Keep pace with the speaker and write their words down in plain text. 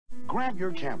Grab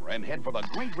your camera and head for the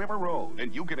Great River Road,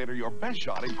 and you can enter your best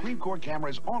shot in Creve Coeur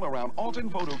Camera's all-around Alton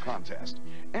Photo Contest.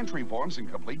 Entry forms and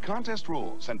complete contest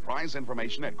rules and prize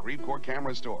information at Creve Coeur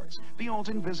Camera stores, the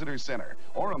Alton Visitor Center,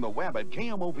 or on the web at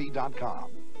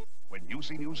KMOV.com. When you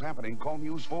see news happening, call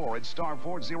News 4 at star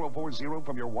 4040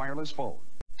 from your wireless phone.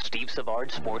 Steve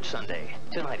Savard Sports Sunday,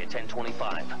 tonight at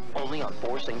 10:25, only on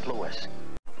 4 St. Louis.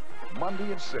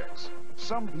 Monday at 6.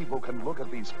 Some people can look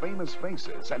at these famous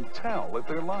faces and tell if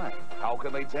they're lying. How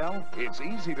can they tell? It's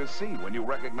easy to see when you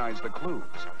recognize the clues.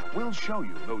 We'll show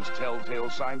you those telltale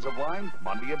signs of lying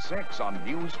Monday at 6 on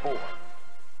News 4.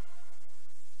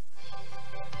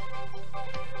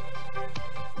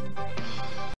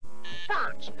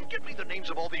 Burns, give me the names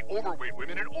of all the overweight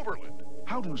women in Overland.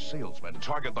 How do salesmen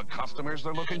target the customers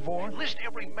they're looking for? List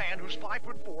every man who's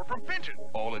 5'4" from Fenton.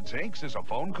 All it takes is a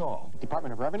phone call.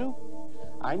 Department of Revenue?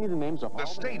 I need the names of The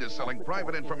state is selling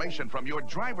private information from your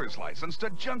driver's license to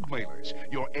junk mailers.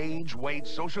 Your age, weight,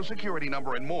 social security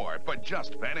number, and more for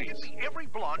just pennies. See every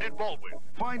blonde in Baldwin.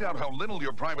 Find out how little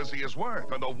your privacy is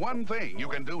worth and the one thing you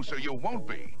can do so you won't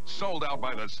be. Sold out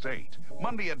by the state.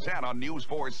 Monday at 10 on News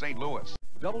 4 St. Louis.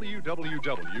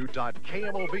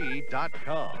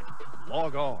 www.kmov.com.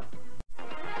 Log on.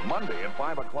 Monday at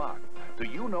 5 o'clock. Do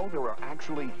you know there are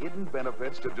actually hidden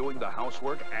benefits to doing the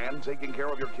housework and taking care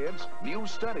of your kids? New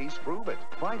studies prove it.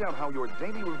 Find out how your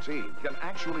daily routine can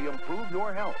actually improve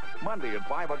your health. Monday at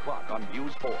 5 o'clock on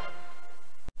News 4.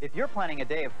 If you're planning a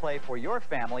day of play for your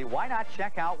family, why not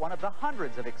check out one of the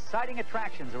hundreds of exciting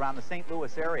attractions around the St.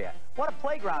 Louis area? What a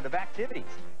playground of activities.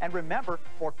 And remember,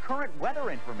 for current weather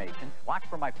information, watch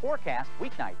for my forecast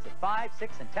weeknights at 5,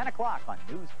 6, and 10 o'clock on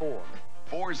News 4.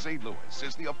 4 St. Louis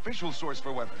is the official source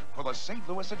for weather for the St.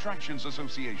 Louis Attractions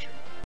Association.